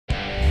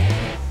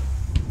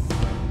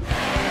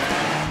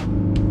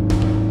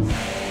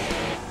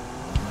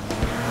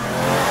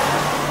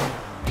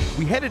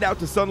We headed out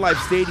to Sun Life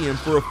Stadium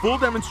for a full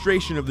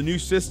demonstration of the new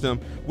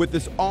system with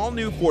this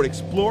all-new Ford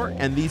Explorer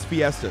and these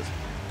Fiestas,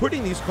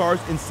 putting these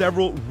cars in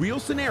several real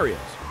scenarios.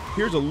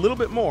 Here's a little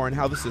bit more on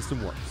how the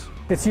system works.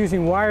 It's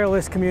using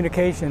wireless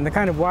communication, the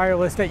kind of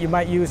wireless that you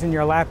might use in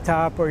your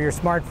laptop or your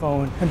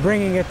smartphone, and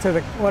bringing it to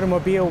the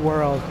automobile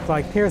world.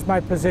 Like, here's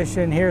my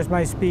position, here's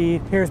my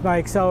speed, here's my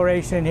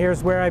acceleration,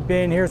 here's where I've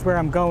been, here's where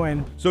I'm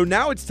going. So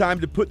now it's time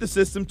to put the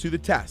system to the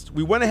test.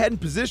 We went ahead and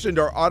positioned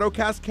our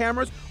AutoCast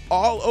cameras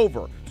all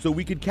over so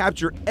we could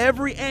capture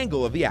every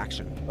angle of the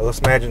action. Well, let's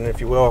imagine, if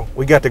you will,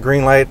 we got the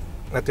green light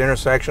at the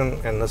intersection,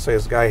 and let's say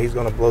this guy, he's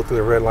going to blow through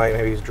the red light,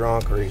 maybe he's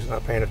drunk or he's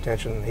not paying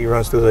attention. He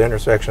runs through the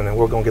intersection and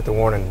we're going to get the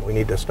warning, we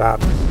need to stop.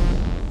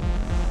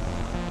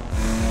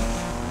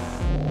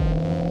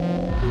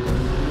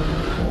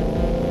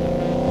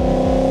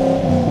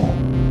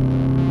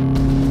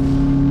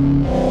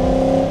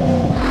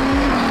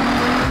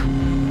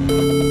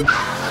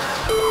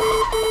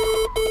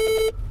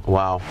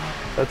 Wow,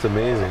 that's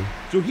amazing.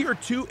 So here are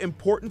two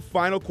important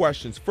final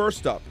questions.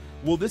 First up,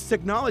 will this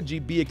technology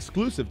be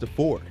exclusive to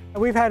Ford?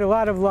 We've had a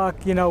lot of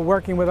luck,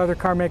 working with other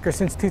car makers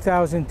since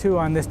 2002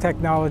 on this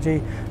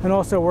technology, and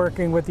also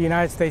working with the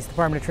United States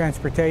Department of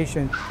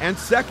Transportation. And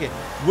second,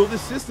 will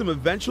this system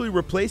eventually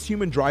replace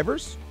human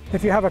drivers?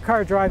 If you have a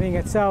car driving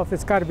itself,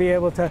 it's got to be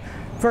able to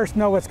first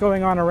know what's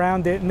going on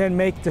around it and then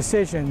make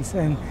decisions.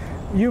 And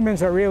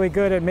humans are really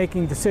good at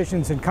making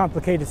decisions in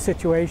complicated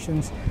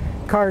situations.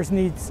 Cars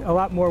need a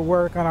lot more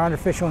work on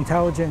artificial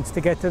intelligence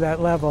to get to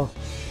that level.